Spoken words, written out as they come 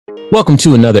Welcome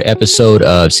to another episode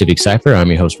of Civic Cypher. I'm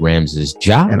your host, Ramses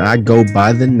Ja. And I go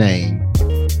by the name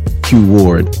Q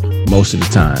Ward most of the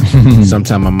time.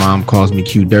 Sometimes my mom calls me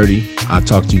Q Dirty. I'll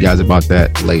talk to you guys about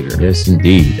that later. Yes,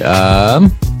 indeed.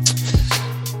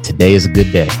 Today is a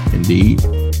good day. Indeed.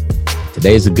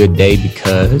 Today is a good day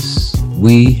because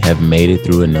we have made it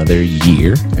through another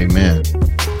year. Amen.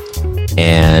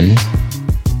 And,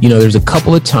 you know, there's a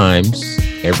couple of times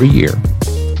every year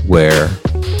where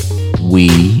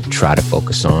we try to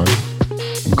focus on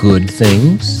good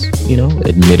things. You know,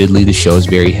 admittedly, the show is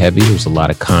very heavy. There's a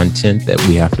lot of content that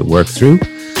we have to work through.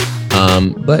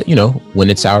 But, you know, when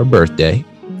it's our birthday,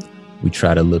 we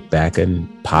try to look back at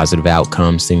positive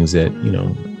outcomes, things that, you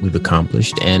know, we've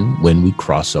accomplished. And when we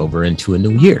cross over into a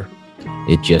new year,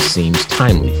 it just seems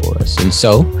timely for us. And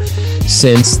so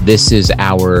since this is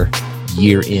our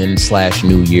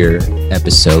year-end/New Year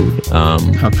episode.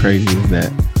 How crazy is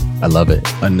that? I love it.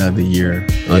 Another year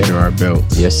under our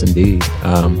belts. Yes, indeed.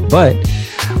 But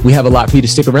we have a lot for you to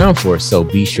stick around for. So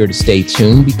be sure to stay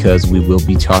tuned because we will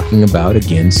be talking about,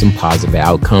 again, some positive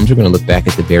outcomes. We're going to look back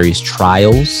at the various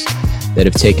trials that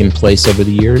have taken place over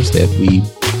the years that we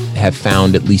have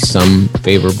found at least some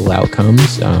favorable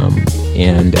outcomes,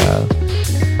 and a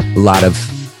lot of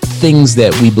things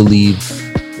that we believe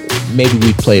maybe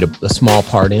we played a small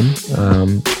part in.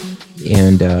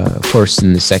 And of course,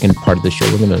 in the second part of the show,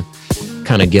 we're going to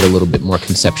kind of get a little bit more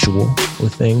conceptual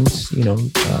with things, you know,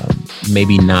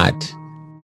 maybe not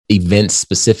events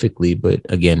specifically, but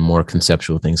again, more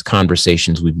conceptual things,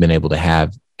 conversations we've been able to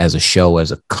have as a show,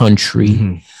 as a country.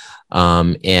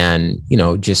 Mm-hmm. And, you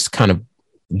know, just kind of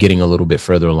getting a little bit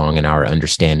further along in our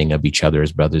understanding of each other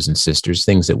as brothers and sisters,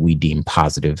 things that we deem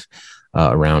positive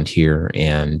around here.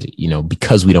 And, you know,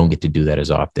 because we don't get to do that as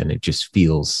often, it just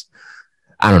feels,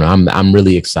 I don't know. I'm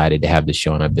really excited to have this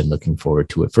show, and I've been looking forward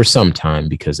to it for some time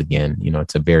because, again, you know,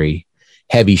 it's a very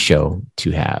heavy show to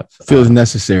have. Feels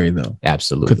necessary, though.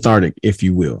 Absolutely. Cathartic, if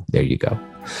you will. There you go.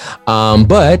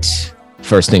 But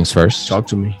first things first. Talk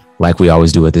to me. Like we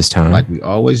always do at this time. Like we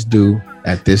always do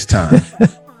at this time.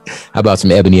 How about some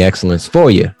Ebony Excellence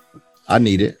for you? I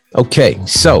need it. Okay,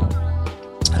 so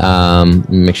let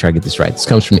me make sure I get this right. This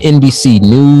comes from NBC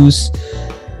News.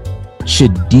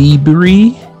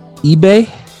 Chidebere Ibe,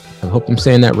 I hope I'm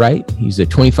saying that right. He's a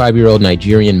 25-year-old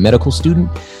Nigerian medical student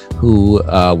who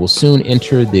will soon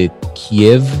enter the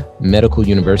Kiev Medical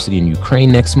University in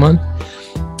Ukraine next month.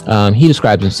 He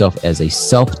describes himself as a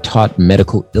self-taught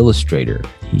medical illustrator.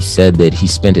 He said that he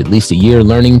spent at least a year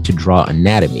learning to draw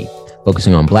anatomy,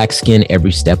 focusing on black skin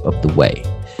every step of the way.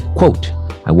 Quote,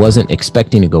 "I wasn't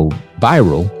expecting to go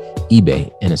viral,"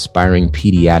 Ibe, an aspiring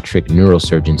pediatric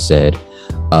neurosurgeon, said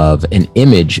of an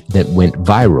image that went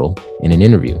viral in an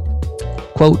interview.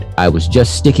 Quote, "I was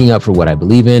just sticking up for what I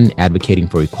believe in, advocating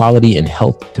for equality and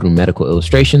health through medical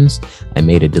illustrations. I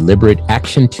made a deliberate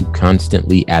action to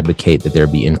constantly advocate that there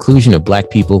be inclusion of Black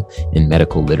people in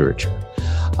medical literature."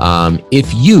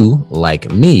 If you,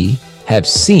 like me, have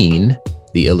seen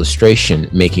the illustration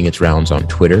making its rounds on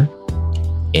Twitter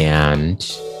and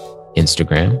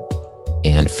Instagram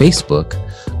and Facebook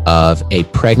of a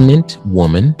pregnant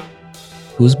woman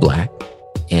who's Black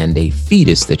and a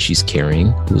fetus that she's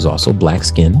carrying who's also black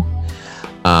skin,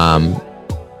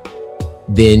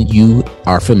 then you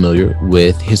are familiar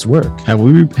with his work. Have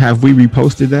we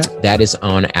reposted that? That is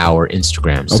on our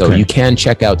Instagram. So Okay. you can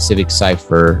check out Civic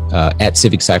Cypher at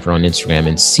Civic Cypher on Instagram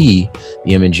and see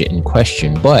the image in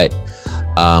question. But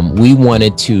we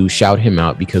wanted to shout him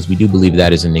out because we do believe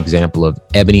that is an example of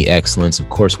ebony excellence, of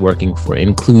course, working for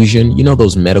inclusion. You know,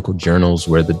 those medical journals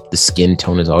where the skin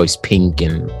tone is always pink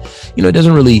and, you know, it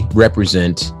doesn't really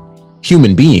represent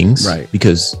human beings, right?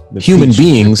 Because the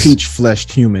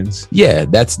peach-fleshed humans. Yeah,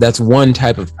 that's one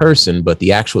type of person, but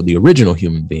the original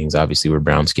human beings obviously were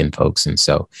brown-skinned folks. And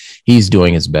so he's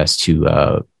doing his best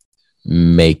to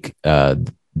make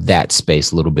that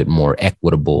space a little bit more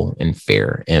equitable and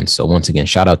fair. And so once again,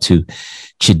 shout out to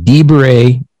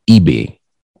Chidebere Ibe,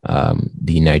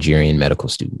 the Nigerian medical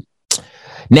student.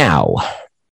 Now,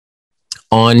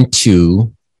 on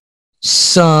to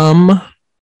some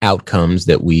outcomes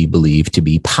that we believe to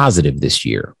be positive this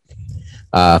year.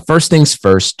 First things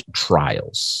first,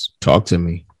 trials. Talk to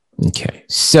me. Okay,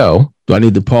 so do I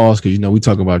need to pause? Because, you know, we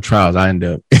talk about trials. I end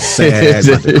up sad,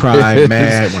 want to cry,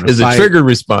 mad, want to fight. It's a trigger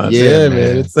response. Yeah,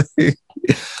 man. It's like,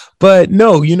 but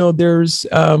no, you know, there's,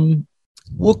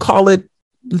 we'll call it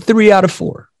 3 out of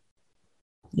 4.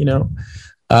 You know,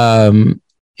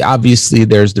 obviously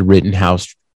there's the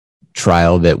Rittenhouse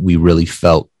trial that we really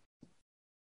felt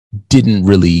didn't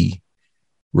really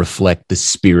reflect the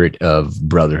spirit of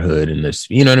brotherhood and this,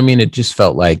 you know what I mean? It just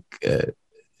felt like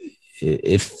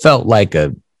it felt like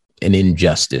an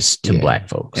injustice to Black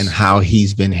folks. And how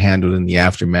he's been handled in the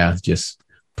aftermath just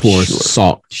pours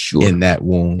salt in that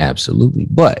wound. Absolutely.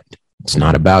 But it's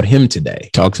not about him today.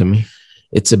 Talk to me.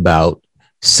 It's about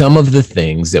some of the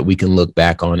things that we can look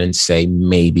back on and say,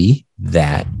 maybe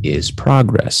that is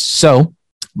progress. So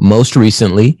most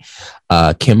recently,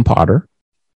 Kim Potter,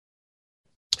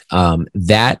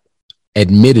 that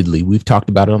admittedly, we've talked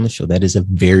about it on the show. That is a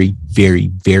very, very,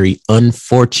 very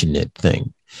unfortunate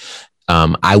thing.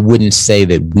 I wouldn't say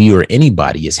that we or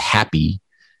anybody is happy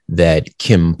that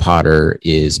Kim Potter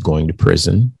is going to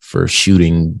prison for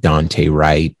shooting Daunte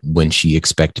Wright when she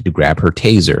expected to grab her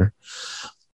taser.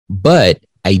 But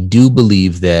I do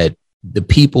believe that the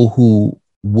people who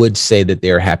would say that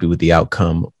they're happy with the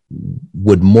outcome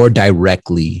would more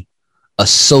directly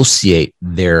associate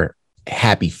their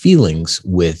happy feelings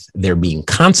with there being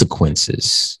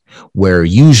consequences where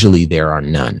usually there are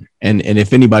none. And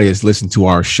if anybody has listened to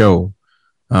our show,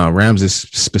 Ramses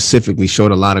specifically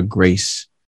showed a lot of grace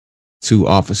to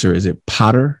Officer, is it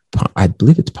Potter? I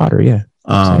believe it's Potter, yeah.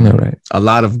 Right. A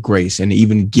lot of grace, and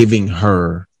even giving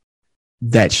her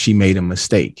that she made a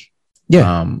mistake.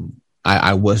 Yeah.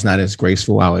 I was not as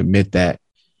graceful, I'll admit that.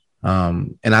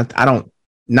 And I don't,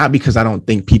 not because I don't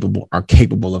think people are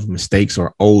capable of mistakes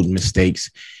or old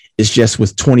mistakes. It's just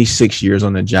with 26 years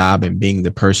on the job and being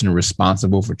the person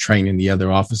responsible for training the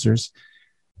other officers,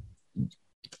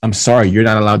 I'm sorry, you're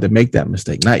not allowed to make that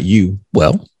mistake, not you.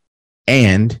 Well,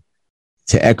 and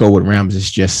to echo what Ramses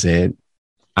just said,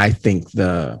 I think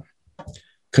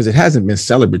because it hasn't been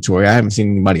celebratory. I haven't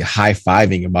seen anybody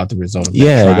high-fiving about the result of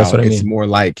that trial. That's what I mean. It's more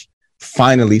like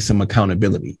finally some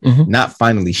accountability. Not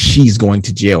finally she's going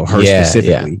to jail, her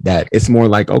specifically. That it's more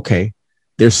like, okay,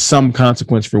 there's some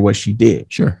consequence for what she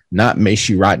did. Sure. Not may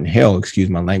she rot in hell, excuse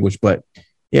my language, but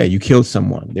yeah, you killed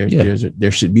someone.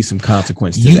 There should be some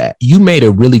consequence to that. You made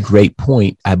a really great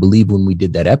point, I believe, when we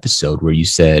did that episode where you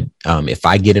said, if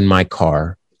I get in my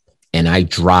car and I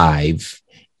drive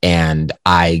and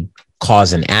I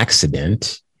cause an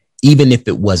accident, even if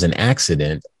it was an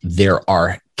accident, there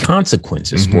are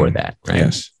consequences for that, right?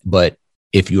 Yes. But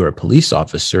if you're a police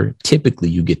officer, typically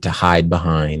you get to hide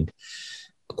behind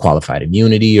qualified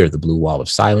immunity or the blue wall of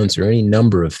silence or any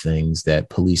number of things that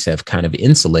police have kind of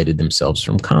insulated themselves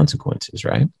from consequences,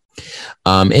 right?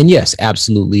 And yes,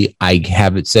 absolutely. I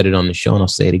haven't said it on the show and I'll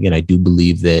say it again. I do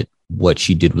believe that what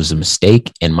she did was a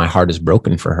mistake and my heart is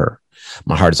broken for her.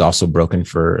 My heart is also broken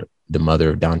for the mother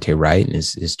of Daunte Wright, and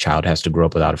his child has to grow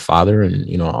up without a father,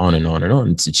 and on and on and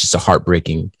on. It's just a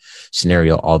heartbreaking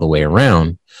scenario all the way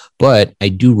around. But I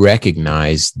do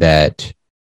recognize that,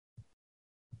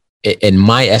 in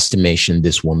my estimation,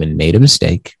 this woman made a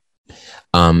mistake.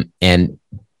 And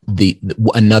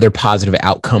another positive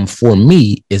outcome for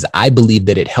me is I believe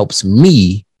that it helps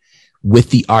me with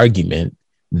the argument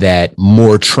that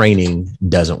more training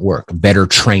doesn't work. Better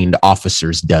trained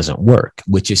officers doesn't work,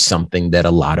 which is something that a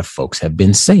lot of folks have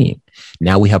been saying.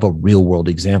 Now we have a real world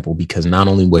example because not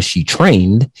only was she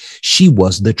trained, she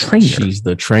was the trainer. She's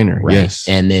the trainer, right? Yes.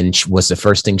 And then what's the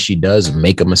first thing she does?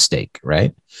 Make a mistake,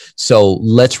 right? So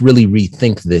let's really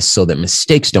rethink this so that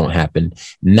mistakes don't happen,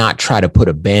 not try to put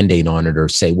a Band-Aid on it or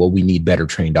say, well, we need better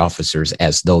trained officers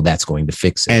as though that's going to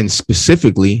fix it. And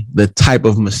specifically the type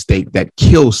of mistake that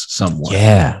kills someone.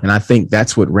 Yeah. And I think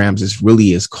that's what Ramses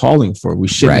really is calling for. We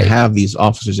shouldn't have these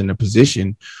officers in a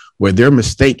position where their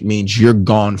mistake means you're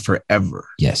gone forever.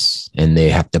 Yes. And they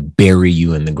have to bury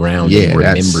you in the ground and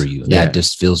remember you. That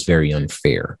just feels very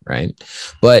unfair, right?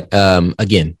 But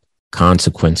again,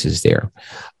 consequences there.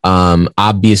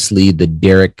 Obviously, the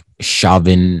Derek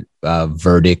Chauvin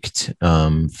verdict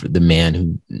for the man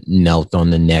who knelt on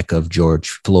the neck of George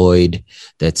Floyd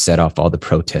that set off all the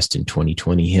protests in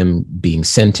 2020, him being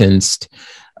sentenced.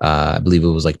 I believe it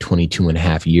was like 22 and a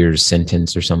half years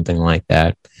sentence or something like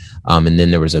that. And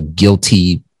then there was a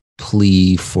guilty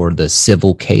plea for the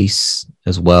civil case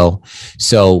as well.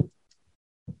 So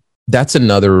that's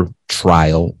another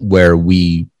trial where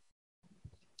we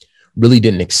really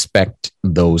didn't expect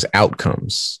those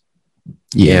outcomes.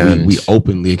 Yeah, we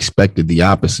openly expected the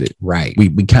opposite. Right. We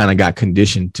kind of got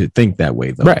conditioned to think that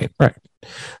way, though. Right.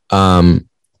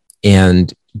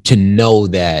 And to know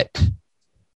that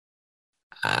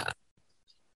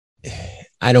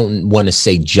I don't want to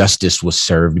say justice was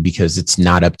served because it's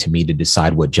not up to me to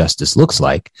decide what justice looks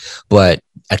like, but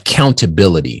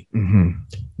accountability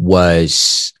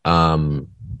was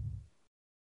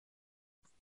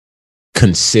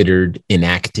considered,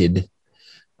 enacted.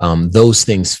 Those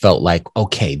things felt like,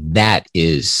 okay, that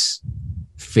is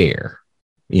fair,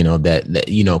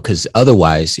 that because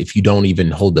otherwise, if you don't even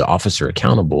hold the officer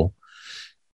accountable,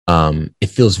 it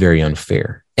feels very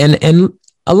unfair. And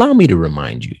allow me to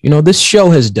remind you, this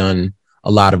show has done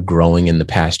a lot of growing in the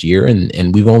past year,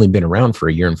 and we've only been around for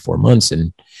a year and 4 months,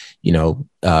 and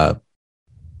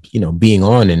being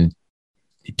on in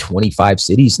 25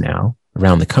 cities now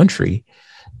around the country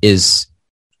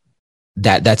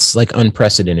that's like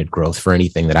unprecedented growth for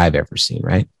anything that I've ever seen,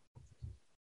 right?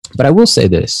 But I will say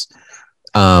this,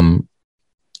 in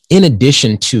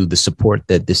addition to the support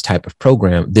that this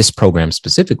program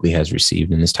specifically has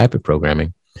received in this type of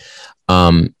programming,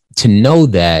 to know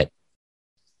that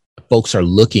folks are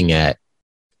looking at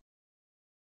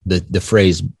the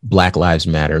phrase Black Lives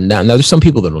Matter. Now there's some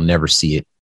people that will never see it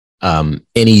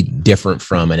any different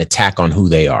from an attack on who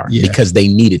they are, because they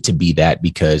need it to be that,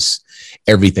 because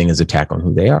everything is an attack on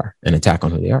who they are.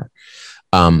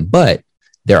 But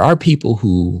there are people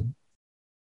who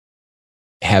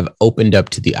have opened up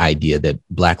to the idea that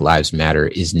Black Lives Matter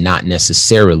is not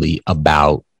necessarily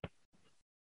about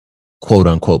quote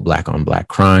unquote black on black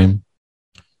crime,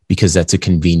 because that's a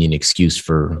convenient excuse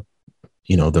for,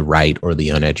 the right or the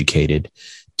uneducated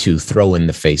to throw in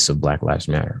the face of Black Lives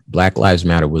Matter. Black Lives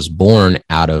Matter was born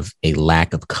out of a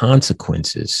lack of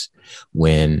consequences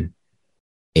when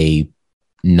a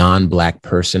non-black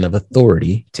person of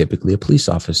authority, typically a police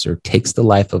officer, takes the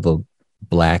life of a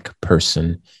black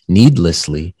person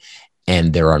needlessly,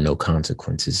 and there are no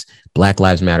consequences. Black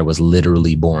Lives Matter was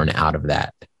literally born out of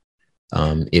that.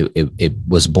 It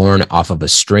was born off of a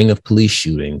string of police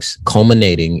shootings,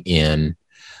 culminating in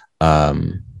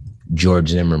George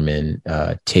Zimmerman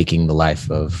taking the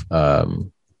life of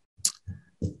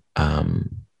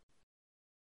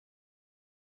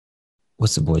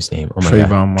what's the boy's name? Oh my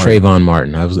God. Trayvon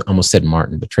Martin. I almost said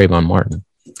Martin, but Trayvon Martin.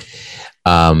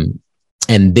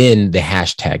 And then the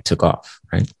hashtag took off,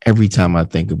 right? Every time I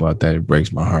think about that, it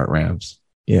breaks my heart, Rams.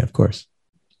 Yeah, of course.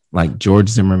 Like George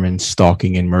Zimmerman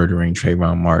stalking and murdering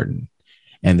Trayvon Martin,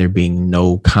 and there being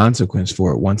no consequence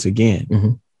for it once again.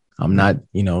 Mm-hmm. I'm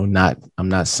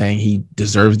not saying he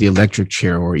deserves the electric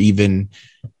chair or even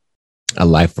a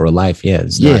life for a life.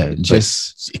 Yeah.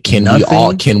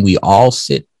 Can we all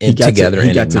sit together and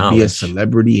acknowledge? He got to be a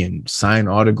celebrity and sign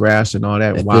autographs and all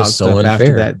that wild so stuff.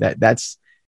 Unfair. After that's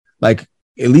like,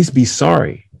 at least be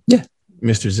sorry. Yeah.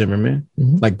 Mr. Zimmerman,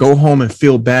 like go home and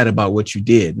feel bad about what you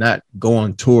did, not go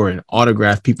on tour and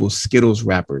autograph people's Skittles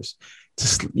wrappers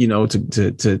to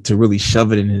really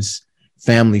shove it in his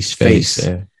family's face.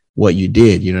 Yeah. What you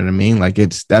did, you know what I mean? Like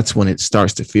that's when it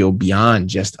starts to feel beyond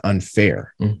just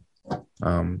unfair.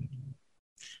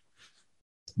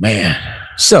 Man.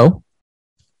 So,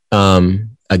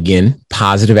 again,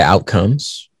 positive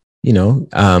outcomes.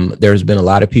 There's been a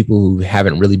lot of people who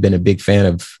haven't really been a big fan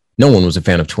of. No one was a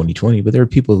fan of 2020, but there are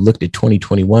people who looked at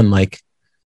 2021 like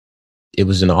it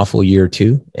was an awful year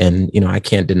too. And, I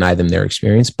can't deny them their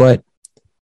experience, but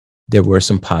there were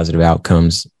some positive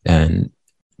outcomes and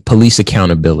police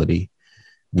accountability.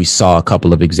 We saw a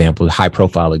couple of examples, high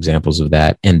profile examples of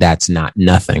that. And that's not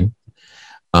nothing.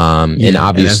 And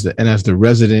obviously, and as the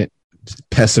resident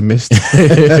pessimist,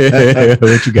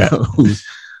 what you got?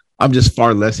 I'm just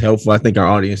far less helpful. I think our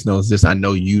audience knows this. I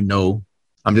know,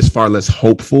 I'm just far less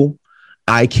hopeful.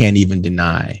 I can't even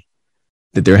deny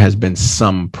that there has been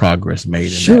some progress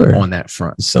made on that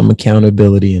front. Some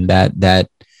accountability, and that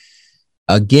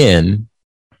again,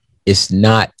 it's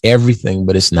not everything,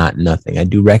 but it's not nothing. I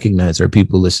do recognize there are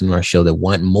people listening to our show that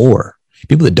want more.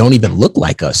 People that don't even look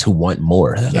like us who want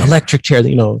more. Yeah. Electric chair,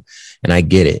 and I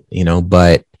get it,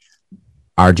 but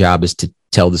our job is to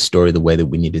tell the story the way that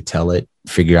we need to tell it,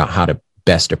 figure out how to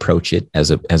best approach it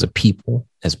as a people,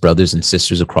 as brothers and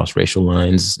sisters across racial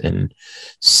lines and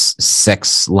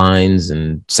sex lines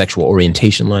and sexual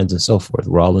orientation lines and so forth.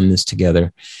 We're all in this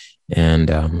together.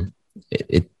 And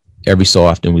every so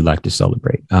often we like to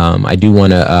celebrate. I do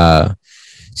want to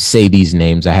say these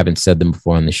names. I haven't said them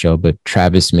before on the show, but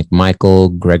Travis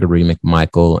McMichael, Gregory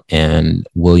McMichael, and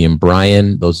William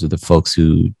Bryan. Those are the folks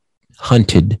who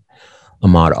hunted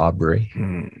Ahmaud Arbery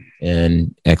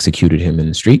and executed him in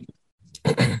the street.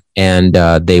 And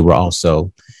they were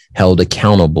also held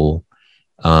accountable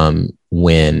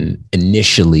when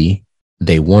initially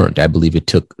they weren't. I believe it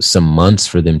took some months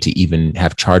for them to even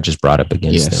have charges brought up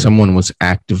against them. Someone was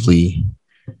actively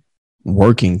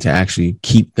working to actually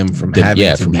keep them from having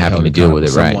to deal with it.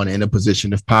 Someone in a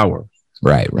position of power.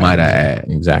 Right. Might I add.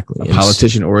 Exactly. A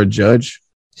politician or a judge.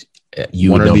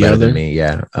 You would know better than me.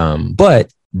 Yeah.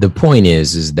 But the point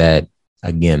is that,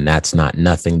 again, that's not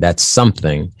nothing. That's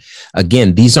something.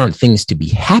 Again, these aren't things to be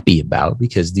happy about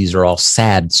because these are all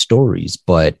sad stories.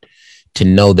 But to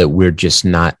know that we're just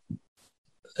not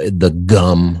the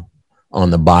gum on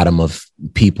the bottom of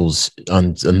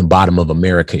on the bottom of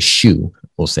America's shoe.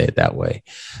 We'll say it that way,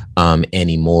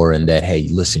 anymore. And that, hey,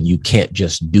 listen, you can't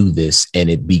just do this and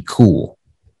it be cool.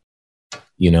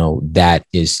 That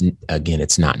is, again,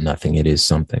 it's not nothing. It is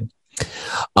something.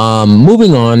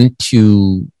 Moving on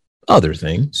to other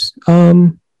things.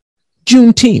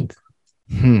 Juneteenth.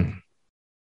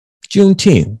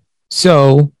 Juneteenth.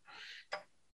 So,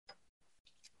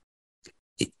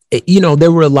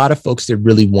 there were a lot of folks that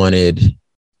really wanted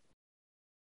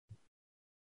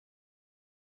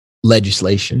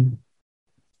legislation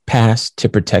passed to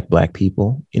protect Black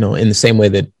people, in the same way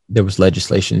that there was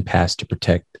legislation passed to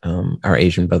protect our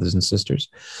Asian brothers and sisters.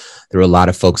 There were a lot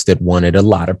of folks that wanted a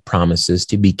lot of promises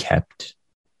to be kept.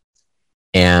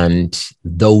 And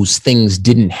those things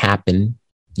didn't happen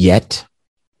yet.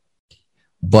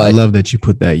 But I love that you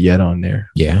put that yet on there.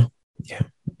 Yeah.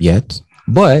 Yet.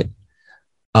 But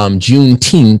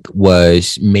Juneteenth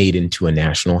was made into a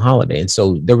national holiday. And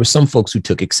so there were some folks who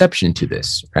took exception to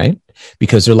this, right?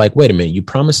 Because they're like, wait a minute, you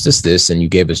promised us this and you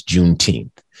gave us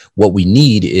Juneteenth. What we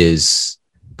need is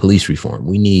police reform.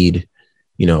 We need,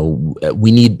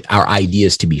 our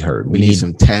ideas to be heard. We need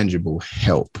some tangible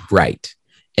help. Right.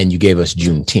 And you gave us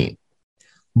Juneteenth.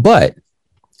 But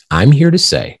I'm here to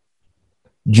say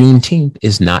Juneteenth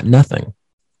is not nothing.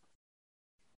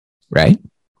 Right?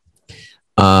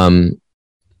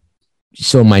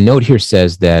 So my note here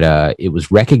says that it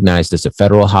was recognized as a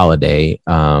federal holiday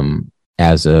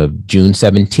as of June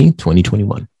 17th,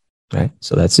 2021. Right?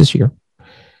 So that's this year,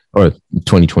 or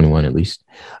 2021 at least.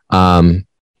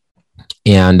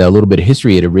 And a little bit of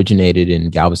history, it originated in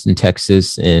Galveston,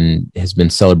 Texas, and has been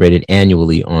celebrated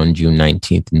annually on June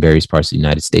 19th in various parts of the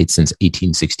United States since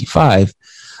 1865.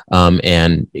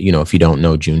 And, if you don't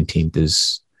know, Juneteenth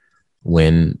is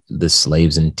when the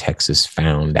slaves in Texas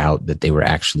found out that they were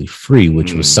actually free,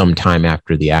 which was some time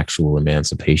after the actual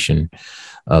emancipation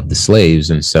of the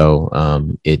slaves. And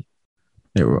so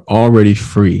they were already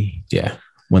free. Yeah.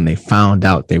 When they found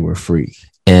out they were free.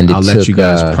 And I'll let you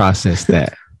guys process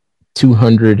that.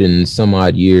 200 and some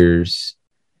odd years.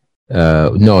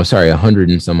 100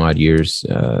 and some odd years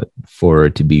for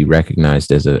it to be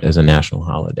recognized as a national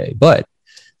holiday. But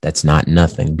that's not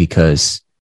nothing, because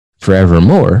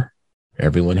forevermore,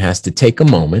 everyone has to take a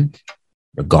moment,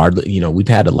 regardless. We've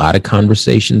had a lot of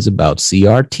conversations about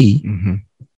CRT,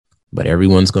 but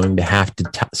everyone's going to have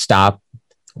to stop.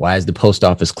 Why is the post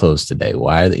office closed today?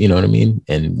 Why, you know what I mean?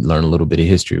 And learn a little bit of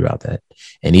history about that.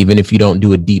 And even if you don't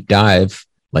do a deep dive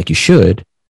like you should,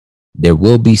 there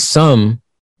will be some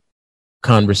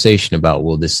conversation about,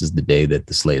 well, this is the day that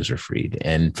the slaves were freed.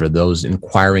 And for those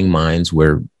inquiring minds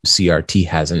where CRT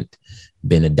hasn't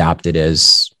been adopted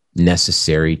as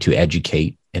necessary to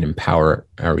educate and empower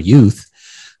our youth,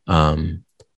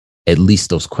 at least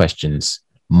those questions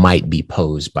might be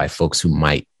posed by folks who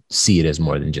might see it as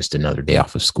more than just another day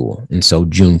off of school. And so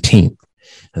Juneteenth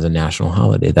as a national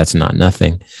holiday, that's not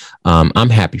nothing. I'm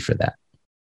happy for that,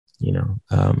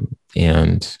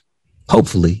 and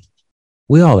hopefully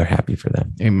we all are happy for that.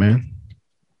 Amen.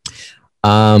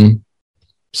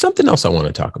 Something else I want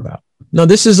to talk about. Now,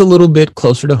 this is a little bit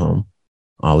closer to home,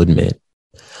 I'll admit,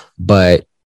 but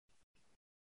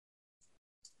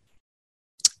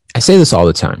I say this all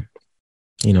the time.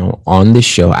 On this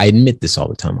show, I admit this all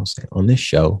the time. I'll say on this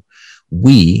show,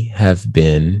 we have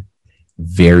been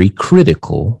very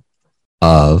critical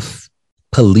of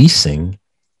policing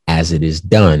as it is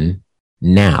done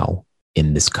now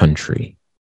in this country.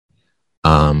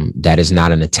 That is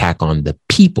not an attack on the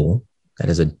people. That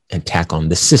is an attack on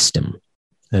the system.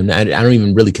 And I don't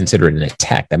even really consider it an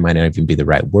attack. That might not even be the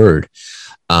right word.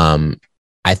 I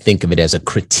think of it as a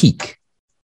critique,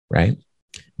 right?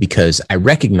 Because I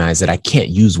recognize that I can't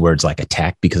use words like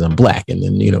attack because I'm Black, and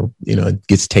then, it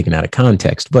gets taken out of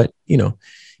context. But,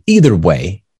 either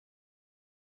way,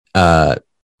 the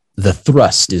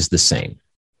thrust is the same.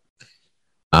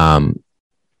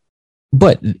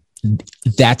 But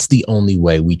that's the only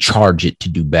way we charge it to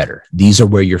do better. These are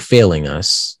where you're failing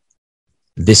us.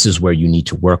 This is where you need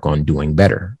to work on doing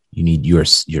better. You need your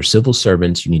civil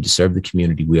servants. You need to serve the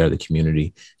community. We are the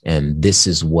community. And this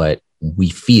is what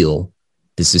we feel.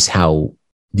 This is how,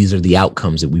 these are the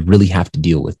outcomes that we really have to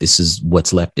deal with. This is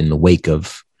what's left in the wake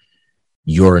of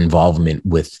your involvement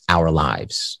with our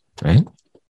lives, right?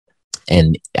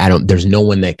 And there's no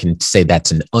one that can say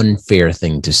that's an unfair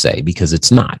thing to say, because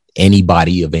it's not.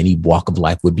 Anybody of any walk of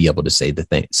life would be able to say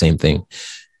the same thing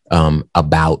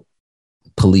about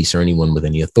police or anyone with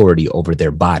any authority over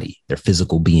their body, their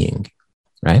physical being,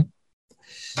 right?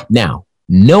 Now,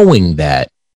 knowing that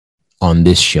on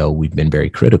this show, we've been very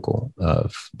critical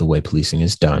of the way policing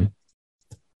is done,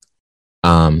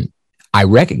 I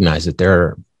recognize that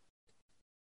that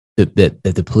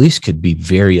the police could be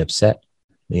very upset.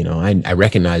 I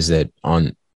recognize that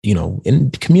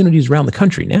in communities around the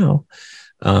country now,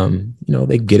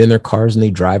 they get in their cars and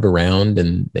they drive around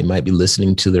and they might be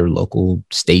listening to their local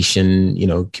station,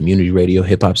 community radio,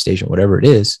 hip hop station, whatever it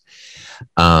is,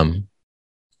 and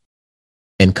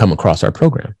come across our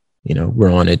program.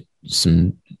 We're on at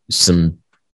some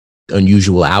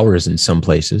unusual hours in some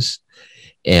places.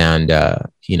 And,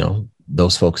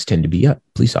 those folks tend to be up.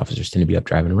 Police officers tend to be up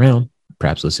driving around,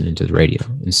 perhaps listening to the radio.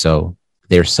 And so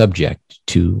they're subject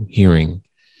to hearing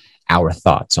our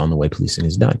thoughts on the way policing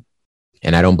is done.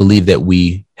 And I don't believe that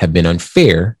we have been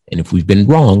unfair. And if we've been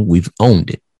wrong, we've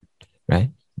owned it. Right.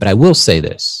 But I will say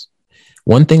this.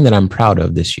 One thing that I'm proud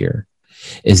of this year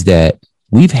is that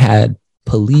we've had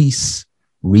police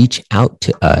reach out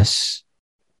to us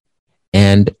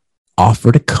and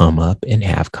offer to come up and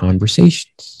have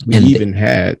conversations. We even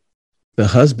had the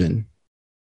husband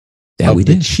that we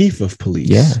did, chief of police.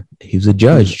 Yeah, he was a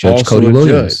judge, Judge Cody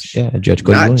Williams. Yeah, Judge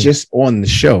Cody Williams. Not just on the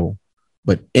show,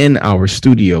 but in our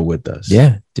studio with us.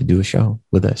 Yeah, to do a show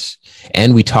with us.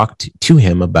 And we talked to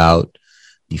him about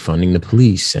defunding the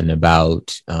police and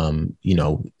about,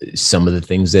 some of the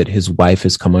things that his wife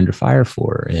has come under fire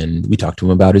for. And we talked to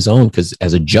him about his own, because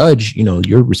as a judge,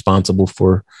 you're responsible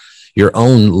for your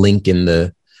own link in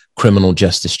the criminal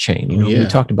justice chain. We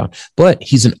talked about, but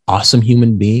he's an awesome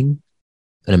human being,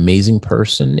 an amazing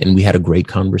person. And we had a great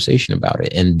conversation about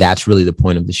it. And that's really the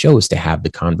point of the show, is to have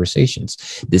the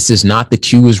conversations. This is not the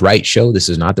Q is Right show. This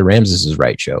is not the Ramses is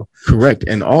Right show. Correct.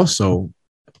 And also,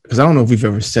 because I don't know if we've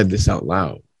ever said this out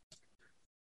loud,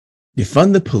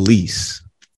 defund the police.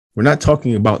 We're not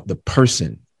talking about the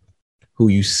person who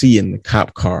you see in the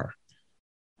cop car,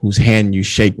 whose hand you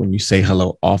shake when you say,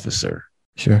 hello, officer.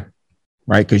 Sure.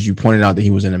 Right? Because you pointed out that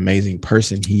he was an amazing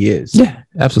person. He is. Yeah,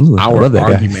 absolutely. Our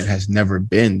argument has never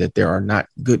been that there are not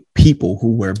good people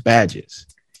who wear badges.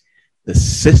 The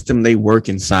system they work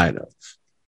inside of,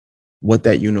 what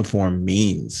that uniform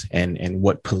means, and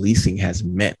what policing has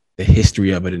meant, the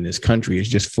history of it in this country is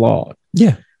just flawed.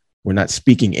 Yeah. We're not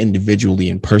speaking individually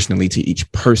and personally to each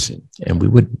person. And we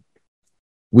wouldn't.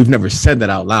 We've never said that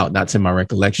out loud. Not to my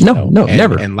recollection. No,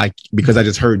 never. And because I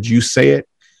just heard you say it,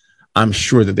 I'm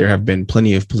sure that there have been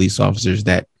plenty of police officers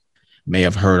that may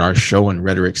have heard our show and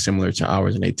rhetoric similar to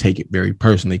ours, and they take it very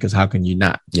personally, because how can you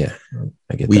not? Yeah,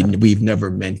 I get that. We've never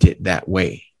meant it that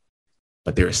way.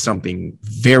 But there is something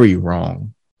very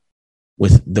wrong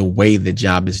with the way the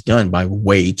job is done by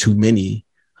way too many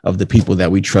of the people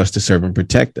that we trust to serve and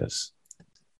protect us.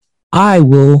 I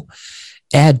will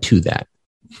add to that.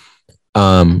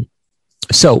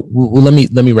 So let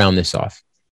me round this off.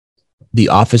 The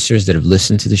officers that have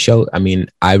listened to the show, I mean,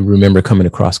 I remember coming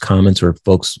across comments where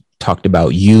folks talked about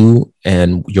you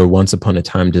and your once upon a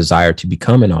time desire to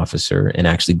become an officer, and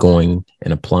actually going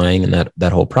and applying, and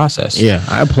that whole process. Yeah,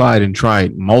 I applied and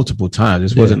tried multiple times.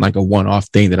 This wasn't like a one-off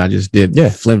thing that I just did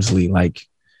flimsily. Like,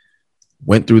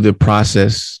 went through the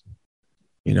process.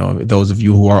 Those of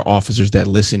you who are officers that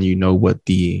listen, you know what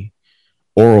the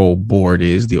oral board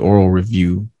is, the oral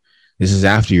review. This is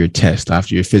after your test,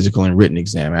 after your physical and written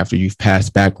exam, after you've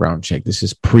passed background check. This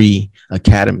is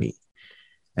pre-academy.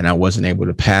 And I wasn't able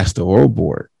to pass the oral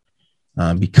board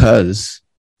because,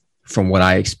 from what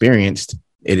I experienced,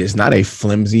 it is not a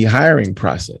flimsy hiring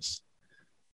process,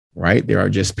 right? There are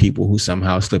just people who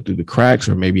somehow slip through the cracks,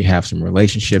 or maybe have some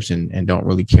relationships and don't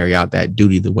really carry out that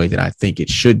duty the way that I think it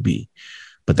should be.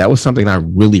 But that was something I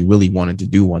really, really wanted to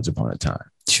do once upon a time.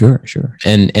 Sure.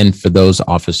 And for those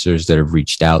officers that have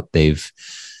reached out, they've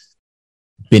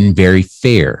been very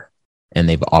fair, and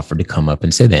they've offered to come up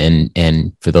and say that.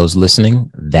 And for those listening,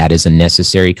 that is a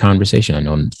necessary conversation. I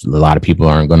know a lot of people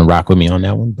aren't going to rock with me on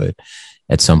that one, but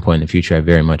at some point in the future, I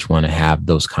very much want to have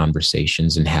those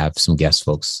conversations and have some guest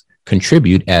folks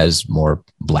contribute as more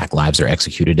Black lives are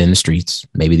executed in the streets.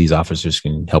 Maybe these officers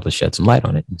can help us shed some light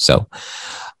on it. So,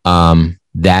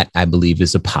 that, I believe,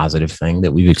 is a positive thing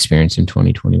that we've experienced in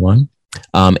 2021.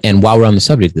 And while we're on the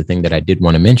subject, the thing that I did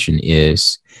want to mention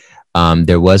is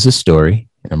there was a story,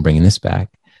 and I'm bringing this back,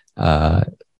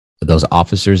 those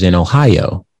officers in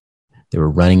Ohio, they were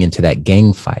running into that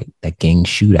gang fight, that gang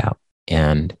shootout.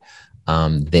 And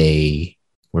they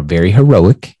were very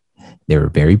heroic. They were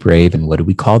very brave. And what do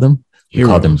we call them? We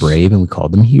called them brave, and we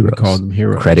called them heroes. We called them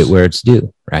heroes. Credit where it's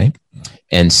due, right?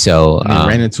 And so they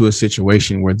ran into a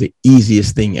situation where the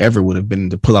easiest thing ever would have been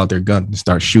to pull out their gun and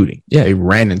start shooting. Yeah, they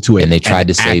ran into it, and they tried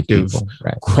to save people.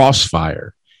 Right.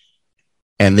 Crossfire,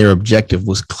 and their objective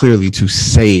was clearly to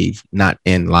save, not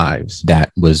end lives.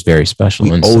 That was very special.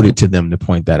 We owed it to them to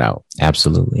point that out.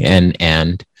 Absolutely,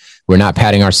 and we're not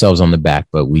patting ourselves on the back,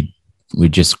 but we're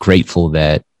just grateful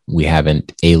that we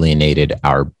haven't alienated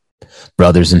our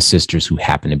brothers and sisters who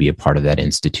happen to be a part of that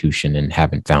institution and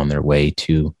haven't found their way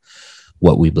to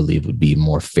what we believe would be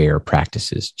more fair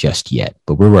practices just yet.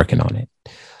 But we're working on it.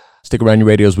 Stick around your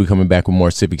radios. We're coming back with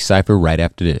more Civic Cypher right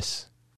after this.